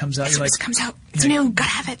soon as it comes out. As soon You're as like, it comes out, it's new, gotta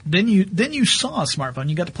have it. Then you saw a smartphone,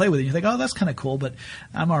 you got to play with it. You think, oh, that's kind of cool, but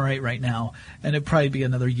I'm all right now. And it'd probably be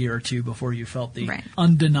another year or two before you felt the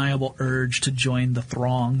undeniable urge to join the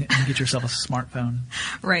throng and get yourself a smartphone.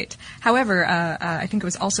 Right. However, I think it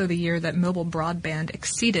was also the year that mobile broadband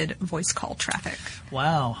exceeded voice call traffic.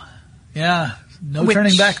 Wow. Yeah. No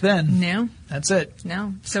turning back then. No. That's it.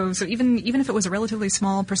 No. So even if it was a relatively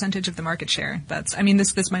small percentage of the market share,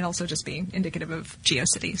 this might also just be indicative of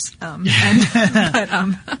GeoCities.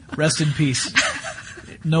 Rest in peace.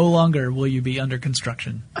 No longer will you be under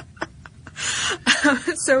construction.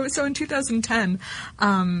 So in 2010,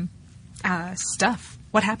 stuff.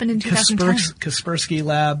 What happened in 2010? Kaspersky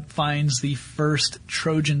Lab finds the first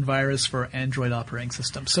Trojan virus for Android operating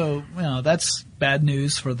system. So, that's bad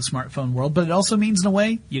news for the smartphone world, but it also means, in a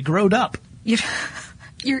way, you growed up.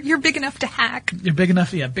 You're big enough to hack. You're big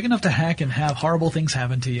enough to hack and have horrible things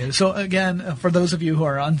happen to you. So again, for those of you who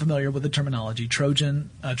are unfamiliar with the terminology, Trojan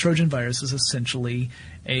virus is essentially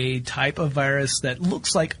a type of virus that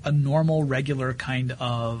looks like a normal, regular kind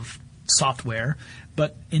of software,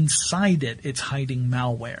 but inside it's hiding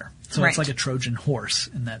malware. So It's like a Trojan horse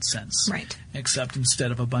in that sense. Right. Except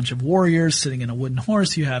instead of a bunch of warriors sitting in a wooden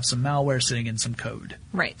horse, you have some malware sitting in some code.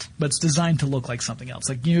 Right. But it's designed to look like something else,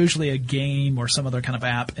 like usually a game or some other kind of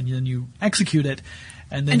app, and then you execute it,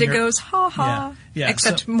 and then it goes ha-ha. Yeah.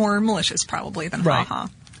 Except more malicious probably than ha-ha.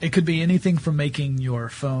 It could be anything from making your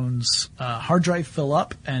phone's hard drive fill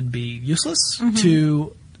up and be useless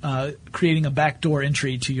to creating a backdoor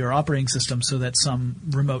entry to your operating system so that some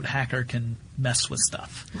remote hacker can mess with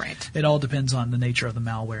stuff. Right. It all depends on the nature of the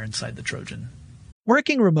malware inside the Trojan.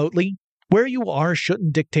 Working remotely, where you are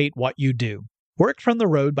shouldn't dictate what you do. Work from the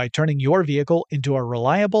road by turning your vehicle into a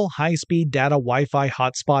reliable high-speed data Wi-Fi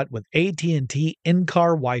hotspot with AT&T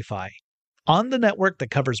in-car Wi-Fi. On the network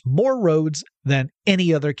that covers more roads than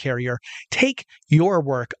any other carrier, take your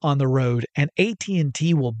work on the road and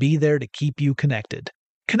AT&T will be there to keep you connected.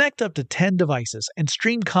 Connect up to 10 devices and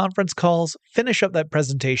stream conference calls, finish up that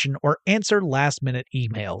presentation, or answer last-minute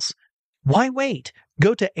emails. Why wait?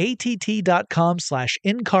 Go to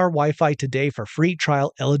att.com/in-car Wi-Fi today for free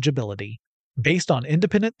trial eligibility. Based on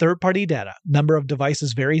independent third-party data, number of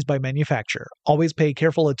devices varies by manufacturer. Always pay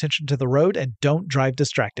careful attention to the road and don't drive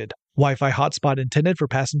distracted. Wi-Fi hotspot intended for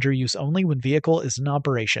passenger use only when vehicle is in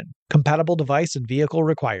operation. Compatible device and vehicle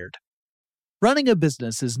required. Running a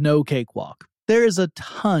business is no cakewalk. There is a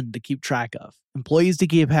ton to keep track of. Employees to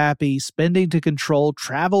keep happy, spending to control,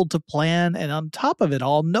 travel to plan, and on top of it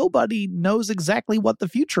all, nobody knows exactly what the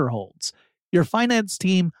future holds. Your finance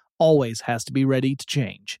team always has to be ready to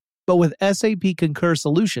change. But with SAP Concur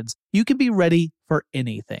Solutions, you can be ready for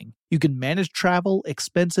anything. You can manage travel,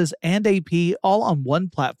 expenses, and AP all on one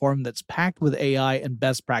platform that's packed with AI and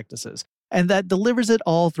best practices, and that delivers it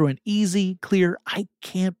all through an easy, clear, I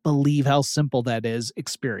can't believe how simple that is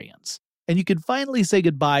experience. And you can finally say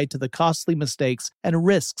goodbye to the costly mistakes and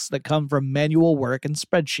risks that come from manual work and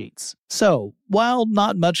spreadsheets. So, while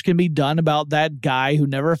not much can be done about that guy who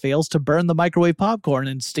never fails to burn the microwave popcorn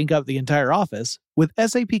and stink up the entire office, with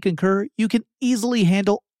SAP Concur, you can easily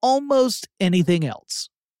handle almost anything else.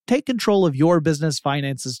 Take control of your business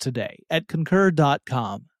finances today at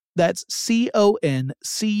Concur.com. That's CONCUR.com.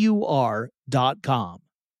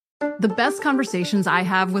 The best conversations I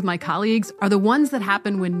have with my colleagues are the ones that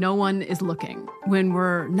happen when no one is looking, when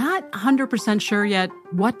we're not 100% sure yet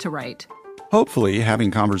what to write. Hopefully,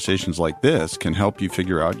 having conversations like this can help you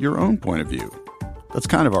figure out your own point of view. That's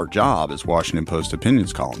kind of our job as Washington Post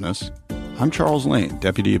opinions columnists. I'm Charles Lane,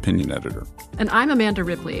 Deputy Opinion Editor. And I'm Amanda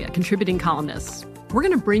Ripley, a contributing columnist. We're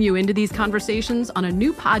going to bring you into these conversations on a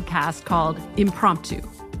new podcast called Impromptu.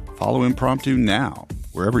 Follow Impromptu now,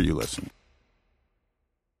 wherever you listen.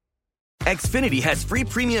 Xfinity has free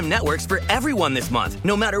premium networks for everyone this month,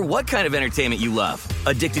 no matter what kind of entertainment you love.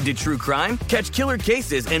 Addicted to true crime? Catch killer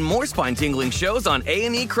cases and more spine-tingling shows on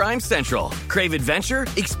A&E Crime Central. Crave adventure?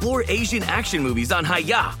 Explore Asian action movies on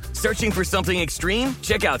Hi-YAH. Searching for something extreme?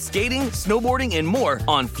 Check out skating, snowboarding, and more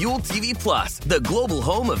on Fuel TV Plus, the global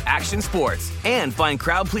home of action sports. And find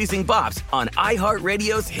crowd-pleasing bops on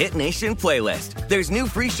iHeartRadio's Hit Nation playlist. There's new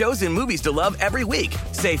free shows and movies to love every week.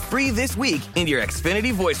 Say free this week in your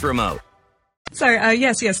Xfinity voice remote. Sorry,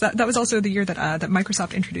 yes, that was also the year that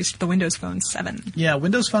Microsoft introduced the Windows Phone 7. Yeah,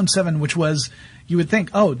 Windows Phone 7, which was, you would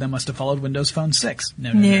think, oh, that must have followed Windows Phone 6.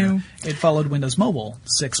 No. It followed Windows Mobile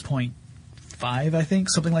 6.5, I think,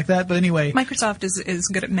 something like that. But anyway. Microsoft is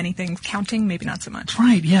good at many things. Counting, maybe not so much.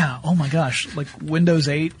 Right, yeah. Oh my gosh. Like Windows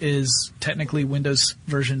 8 is technically Windows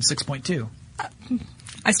version 6.2.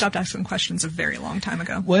 I stopped asking questions a very long time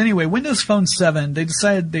ago. Well, anyway, Windows Phone 7, they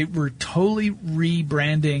decided they were totally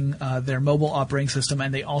rebranding their mobile operating system,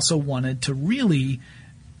 and they also wanted to really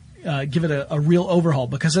give it a real overhaul,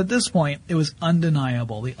 because at this point, it was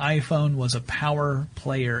undeniable. The iPhone was a power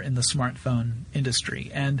player in the smartphone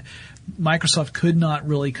industry, and Microsoft could not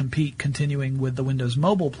really compete continuing with the Windows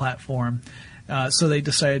Mobile platform. So they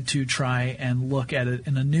decided to try and look at it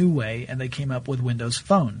in a new way, and they came up with Windows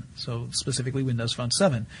Phone, so specifically Windows Phone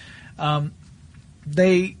 7.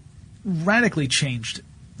 They radically changed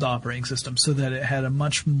the operating system so that it had a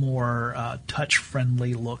much more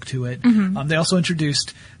touch-friendly look to it. Mm-hmm. They also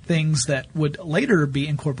introduced things that would later be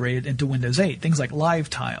incorporated into Windows 8, things like Live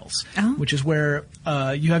Tiles, which is where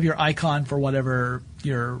you have your icon for whatever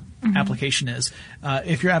your application is.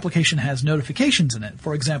 If your application has notifications in it,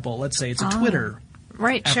 for example, let's say it's a Twitter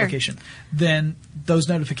application, then those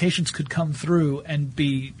notifications could come through and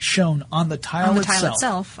be shown on the tile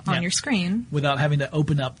itself on your screen without having to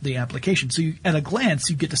open up the application. So at a glance,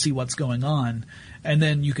 you get to see what's going on. And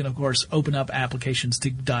then you can, of course, open up applications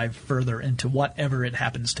to dive further into whatever it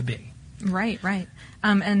happens to be. Right.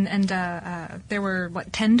 And there were,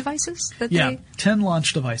 10 devices that they... 10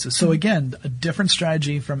 launch devices. So again, a different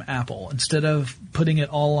strategy from Apple. Instead of putting it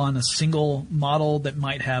all on a single model that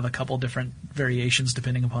might have a couple different variations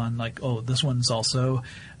depending upon, this one's also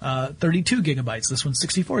 32 gigabytes, this one's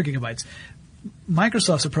 64 gigabytes.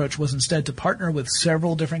 Microsoft's approach was instead to partner with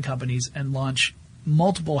several different companies and launch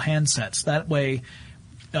multiple handsets. That way,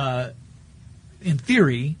 in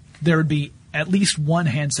theory, there would be at least one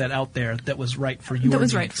handset out there that was right for your needs. That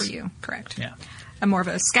was right for you, correct. Yeah. A more of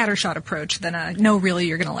a scattershot approach than a, no, really,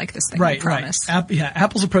 you're going to like this thing, I promise. Right.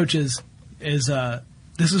 Apple's approach is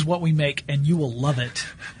this is what we make and you will love it.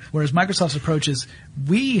 Whereas Microsoft's approach is,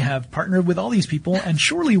 we have partnered with all these people and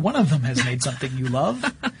surely one of them has made something you love.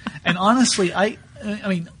 And honestly, I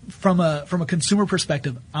mean, from a consumer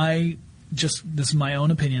perspective, this is my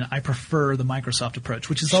own opinion, I prefer the Microsoft approach,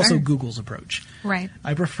 which is also Google's approach. Right.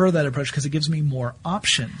 I prefer that approach because it gives me more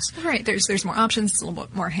options. Right. There's more options. It's a little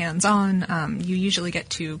bit more hands-on. You usually get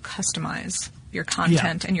to customize your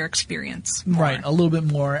content and your experience more. Right. A little bit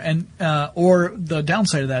more. And, or the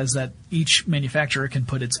downside of that is that each manufacturer can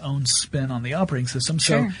put its own spin on the operating system.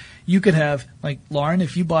 So you could have, like, Lauren,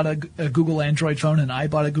 if you bought a Google Android phone and I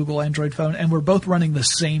bought a Google Android phone and we're both running the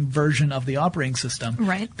same version of the operating system,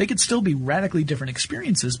 they could still be radically different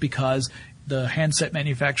experiences because the handset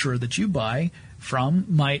manufacturer that you buy from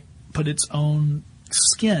might put its own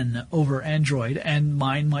skin over Android and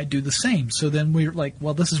mine might do the same. So then we're like,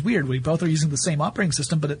 well, this is weird. We both are using the same operating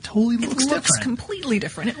system, but it totally looks different. It looks completely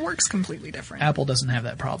different. It works completely different. Apple doesn't have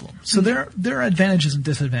that problem. So there are advantages and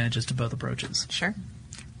disadvantages to both approaches. Sure.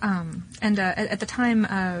 And at the time,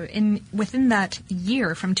 within that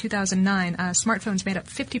year from 2009, smartphones made up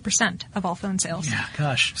 50% of all phone sales. Yeah,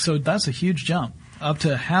 gosh. So that's a huge jump. Up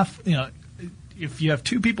to half, if you have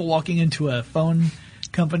two people walking into a phone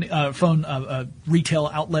company, retail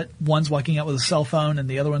outlet, one's walking out with a cell phone and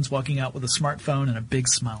the other one's walking out with a smartphone and a big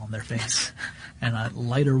smile on their face and a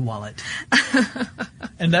lighter wallet.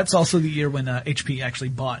 And that's also the year when HP actually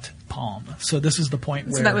bought Palm. So this is the point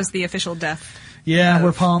where... So that was the official death. Yeah,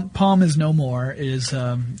 where Palm is no more, is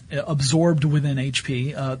absorbed within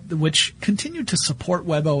HP, which continued to support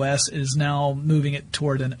WebOS, is now moving it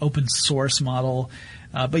toward an open source model.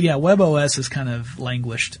 But yeah, WebOS has kind of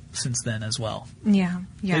languished since then as well. Yeah.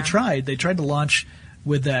 They tried to launch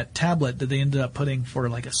with that tablet that they ended up putting for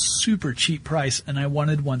like a super cheap price, and I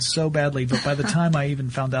wanted one so badly, but by the time I even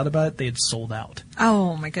found out about it, they had sold out.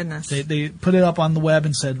 Oh my goodness. They put it up on the web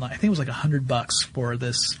and said, I think it was like $100 for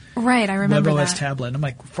this I remember WebOS that. tablet. And I'm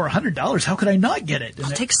like, for $100, how could I not get it? And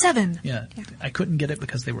I'll take 7. Yeah. I couldn't get it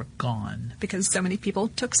because they were gone. Because so many people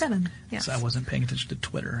took 7. Yes. So I wasn't paying attention to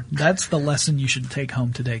Twitter. That's the lesson you should take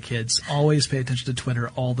home today, kids. Always pay attention to Twitter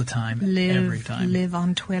all the time, every time. Live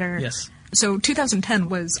on Twitter. Yes. So 2010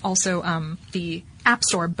 was also the App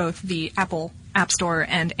Store, both the Apple App Store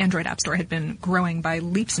and Android App Store had been growing by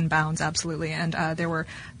leaps and bounds, absolutely. And there were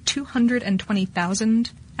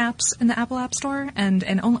 220,000 apps in the Apple App Store, and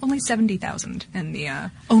only 70,000 in the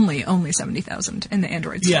only 70,000 in the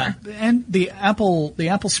Android store. Yeah, and the Apple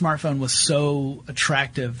smartphone was so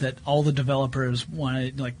attractive that all the developers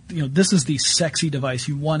wanted, this is the sexy device.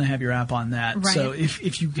 You want to have your app on that. Right. So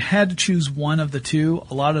if you had to choose one of the two,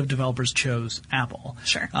 a lot of developers chose Apple.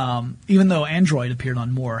 Sure. Even though Android appeared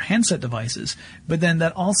on more handset devices, but then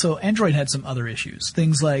that also Android had some other issues.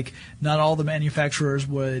 Things like not all the manufacturers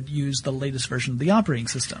would use the latest version of the operating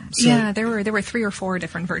system. So yeah, there were 3 or 4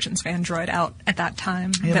 different versions of Android out at that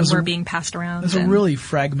time that were being passed around. It was a really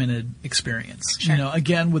fragmented experience. Sure.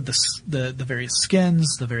 Again with the various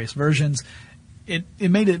skins, the various versions, it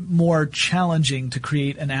made it more challenging to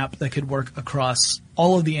create an app that could work across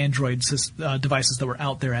all of the Android devices that were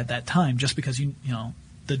out there at that time, just because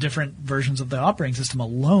the different versions of the operating system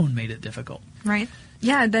alone made it difficult. Right.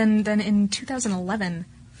 Yeah. Then in 2011.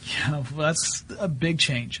 Yeah, well, that's a big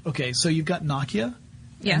change. Okay, so you've got Nokia.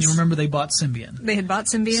 Yes. And you remember they bought Symbian. They had bought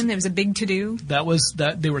Symbian. It was a big to-do. That was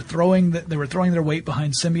that they were throwing their weight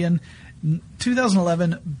behind Symbian.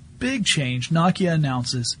 2011, big change. Nokia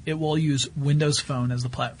announces it will use Windows Phone as the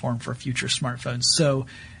platform for future smartphones. So,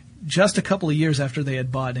 just a couple of years after they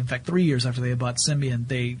had bought, in fact, 3 years after they had bought Symbian,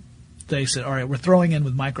 they said, all right, we're throwing in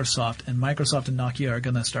with Microsoft, and Microsoft and Nokia are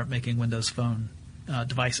going to start making Windows Phone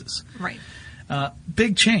devices. Right.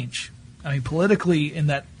 Big change. I mean, politically in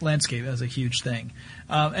that landscape, that was a huge thing.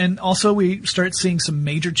 And also we start seeing some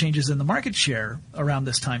major changes in the market share around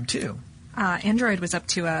this time too. Android was up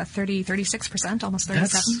to 36%, almost 37%.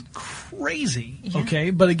 That's crazy. Yeah.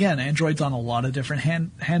 Okay. But again, Android's on a lot of different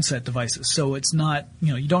handset devices. So it's not,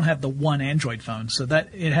 you don't have the one Android phone. So that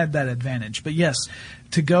it had that advantage. But yes,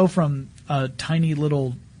 to go from a tiny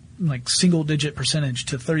little single digit percentage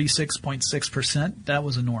to 36.6%, that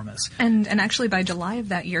was enormous. And actually by July of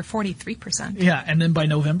that year, 43%. Yeah, and then by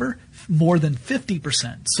November, more than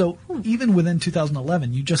 50%. So even within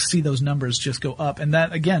 2011, you just see those numbers just go up. And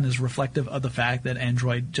that, again, is reflective of the fact that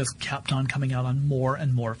Android just kept on coming out on more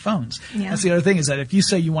and more phones. Yeah. That's the other thing, is that if you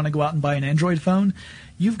say you want to go out and buy an Android phone,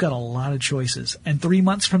 you've got a lot of choices. And 3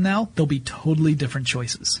 months from now, there'll be totally different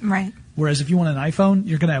choices. Right. Whereas if you want an iPhone,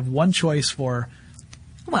 you're going to have one choice for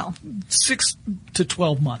 6 to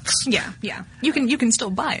 12 months. Yeah. You can still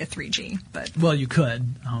buy a 3G, but well, you could.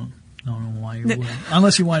 I don't know why you would,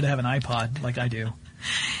 unless you wanted to have an iPod, like I do.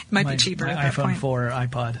 It might be cheaper at that iPhone point. 4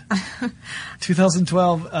 iPod.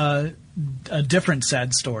 2012, a different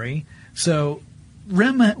sad story. So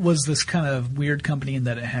RIM was this kind of weird company in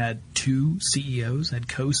that it had 2 CEOs, had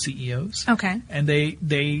co-CEOs. Okay. And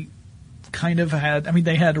they kind of had,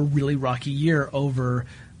 they had a really rocky year over,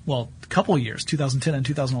 a couple of years, 2010 and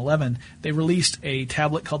 2011. They released a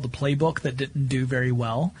tablet called the Playbook that didn't do very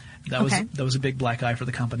well. That was a big black eye for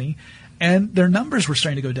the company. And their numbers were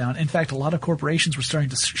starting to go down. In fact, a lot of corporations were starting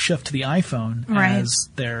to shift to the iPhone as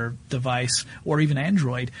their device, or even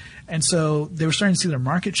Android. And so they were starting to see their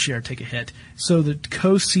market share take a hit. So the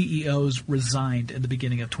co-CEOs resigned in the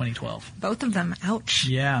beginning of 2012. Both of them, ouch.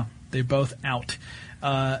 Yeah, they're both out.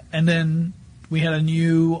 And then we had a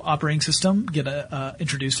new operating system get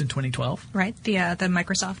introduced in 2012. Right, the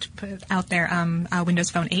Microsoft put out their Windows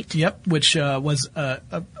Phone 8. Yep, which was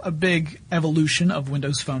a big evolution of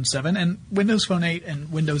Windows Phone 7. And Windows Phone 8 and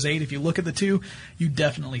Windows 8, if you look at the two, you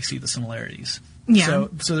definitely see the similarities. Yeah.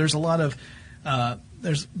 So there's a lot of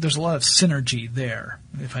there's a lot of synergy there,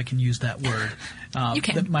 if I can use that word. You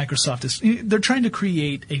can. That Microsoft they're trying to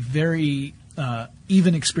create a very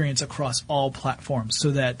even experience across all platforms,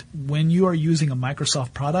 so that when you are using a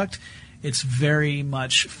Microsoft product, it's very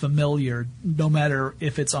much familiar, no matter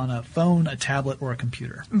if it's on a phone, a tablet, or a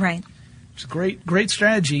computer. Right. It's a great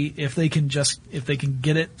strategy if they can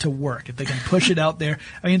get it to work, if they can push it out there.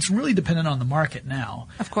 It's really dependent on the market now,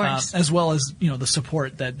 of course, as well as the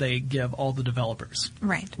support that they give all the developers,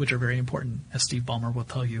 right, which are very important, as Steve Ballmer will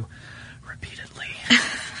tell you repeatedly.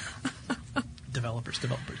 Developers.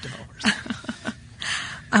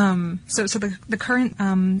 So the current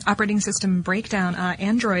operating system breakdown,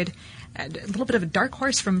 Android, a little bit of a dark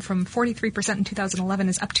horse from 43% in 2011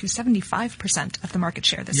 is up to 75% of the market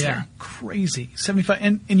share this year. Yeah, crazy. 75.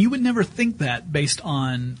 And you would never think that based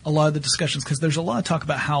on a lot of the discussions, because there's a lot of talk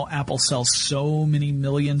about how Apple sells so many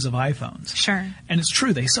millions of iPhones. Sure. And it's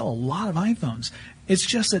true, they sell a lot of iPhones. It's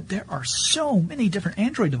just that there are so many different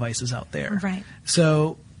Android devices out there. Right.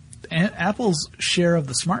 So Apple's share of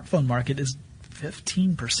the smartphone market is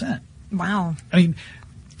 15%. Wow.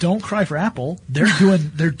 Don't cry for Apple.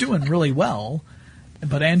 They're doing really well,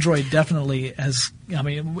 but Android definitely has.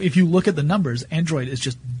 If you look at the numbers, Android is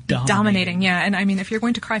just dominating. Yeah, and if you're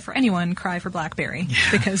going to cry for anyone, cry for BlackBerry,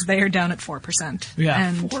 because they are down at 4%.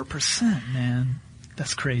 Yeah, 4%, man.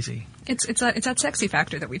 That's crazy. It's that sexy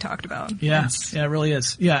factor that we talked about. Yeah, it really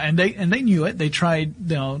is. Yeah, and they knew it. They tried.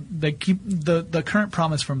 They keep the current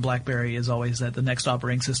promise from BlackBerry is always that the next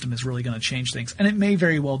operating system is really going to change things, and it may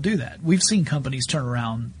very well do that. We've seen companies turn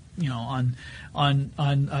around,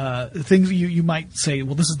 on things you might say,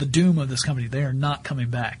 well, this is the doom of this company. They are not coming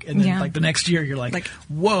back, and then like the next year, you're like,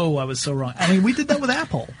 whoa, I was so wrong. I mean, we did that with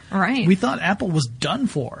Apple. Right. We thought Apple was done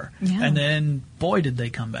for, and then boy, did they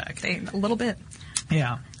come back. A little bit.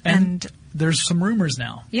 Yeah. And there's some rumors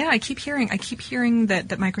now. Yeah, I keep hearing that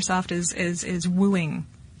Microsoft is wooing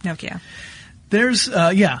Nokia. There's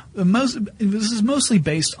this is mostly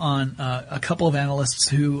based on a couple of analysts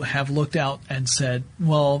who have looked out and said,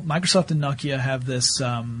 well, Microsoft and Nokia have this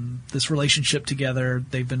relationship together.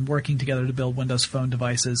 They've been working together to build Windows Phone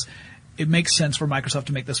devices. It makes sense for Microsoft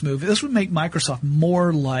to make this move. This would make Microsoft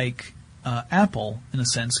more like Apple in a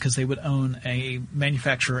sense, because they would own a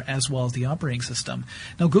manufacturer as well as the operating system.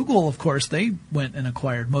 Now, Google, of course, they went and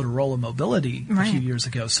acquired Motorola Mobility a few years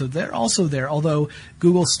ago, so they're also there. Although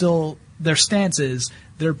Google still, their stance is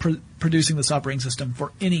they're producing this operating system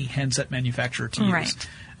for any handset manufacturer to use.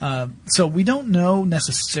 So we don't know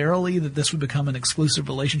necessarily that this would become an exclusive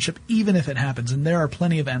relationship, even if it happens. And there are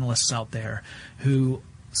plenty of analysts out there who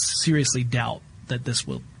seriously doubt that this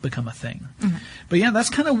will become a thing. Mm-hmm. But yeah, that's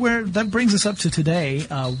kind of where that brings us up to today.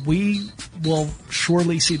 We will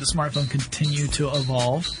surely see the smartphone continue to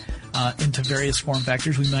evolve into various form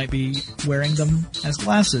factors. We might be wearing them as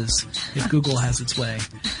glasses if Google has its way.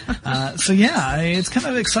 So yeah, it's kind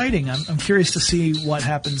of exciting. I'm curious to see what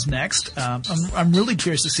happens next. I'm really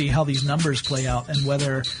curious to see how these numbers play out and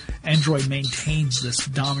whether Android maintains this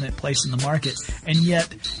dominant place in the market and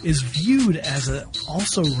yet is viewed as a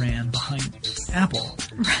also ran behind Apple,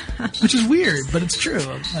 which is weird, but it's true.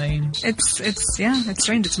 I mean, it's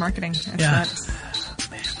strange. It's marketing. Man,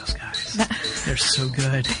 those guys, they're so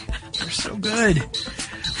good. They're so good.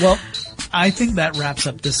 Well, I think that wraps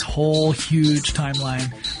up this whole huge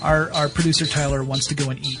timeline. Our producer Tyler wants to go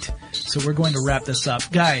and eat, so we're going to wrap this up.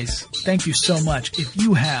 Guys, thank you so much. If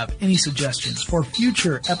you have any suggestions for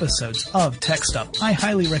future episodes of Tech Stuff, I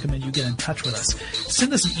highly recommend you get in touch with us.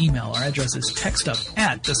 Send us an email. Our address is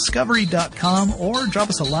techstuff@discovery.com, or drop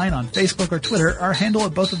us a line on Facebook or Twitter. Our handle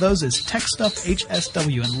at both of those is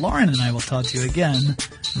TechStuffHSW, and Lauren and I will talk to you again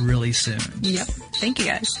really soon. Yep. Thank you,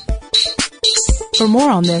 guys. For more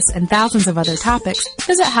on this and thousands of other topics,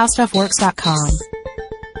 visit HowStuffWorks.com.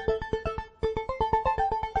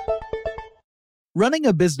 Running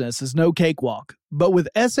a business is no cakewalk, but with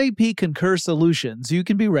SAP Concur Solutions, you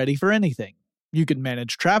can be ready for anything. You can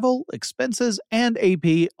manage travel, expenses, and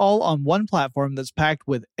AP all on one platform that's packed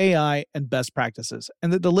with AI and best practices,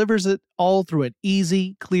 and that delivers it all through an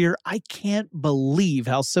easy, clear, I can't believe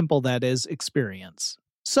how simple that is experience.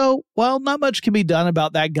 So, while not much can be done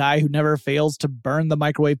about that guy who never fails to burn the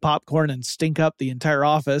microwave popcorn and stink up the entire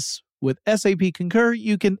office, with SAP Concur,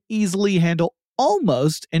 you can easily handle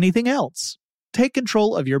almost anything else. Take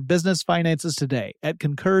control of your business finances today at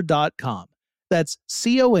Concur.com. That's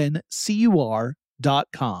CONCUR.com.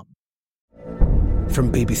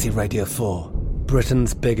 From BBC Radio 4,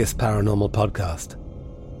 Britain's biggest paranormal podcast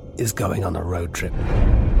is going on a road trip.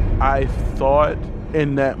 I thought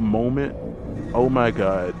in that moment, oh my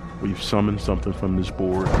God, we've summoned something from this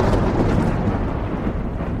board.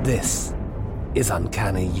 This is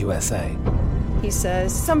Uncanny USA. He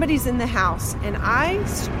says, somebody's in the house, and I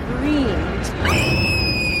screamed.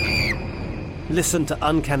 Listen to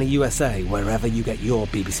Uncanny USA wherever you get your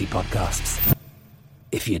BBC podcasts,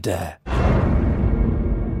 if you dare.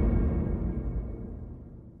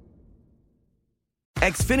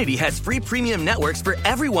 Xfinity has free premium networks for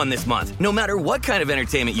everyone this month, no matter what kind of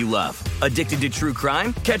entertainment you love. Addicted to true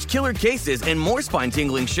crime? Catch killer cases and more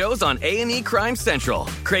spine-tingling shows on A&E Crime Central.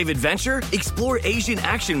 Crave adventure? Explore Asian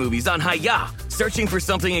action movies on Hi-YAH. Searching for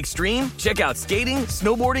something extreme? Check out skating,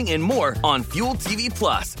 snowboarding, and more on Fuel TV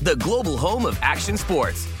Plus, the global home of action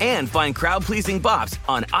sports. And find crowd-pleasing bops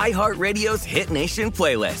on iHeartRadio's Hit Nation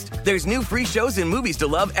playlist. There's new free shows and movies to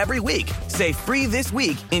love every week. Say free this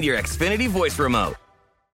week in your Xfinity voice remote.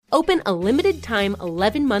 Open a limited-time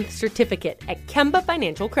 11-month certificate at Kemba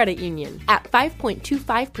Financial Credit Union. At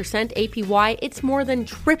 5.25% APY, it's more than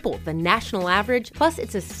triple the national average, plus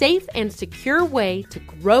it's a safe and secure way to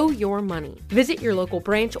grow your money. Visit your local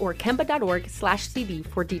branch or kemba.org/cb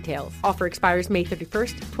for details. Offer expires May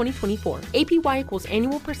 31st, 2024. APY equals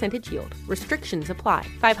annual percentage yield. Restrictions apply.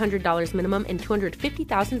 $500 minimum and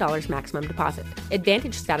 $250,000 maximum deposit.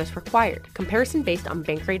 Advantage status required. Comparison based on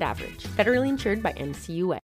bank rate average. Federally insured by NCUA.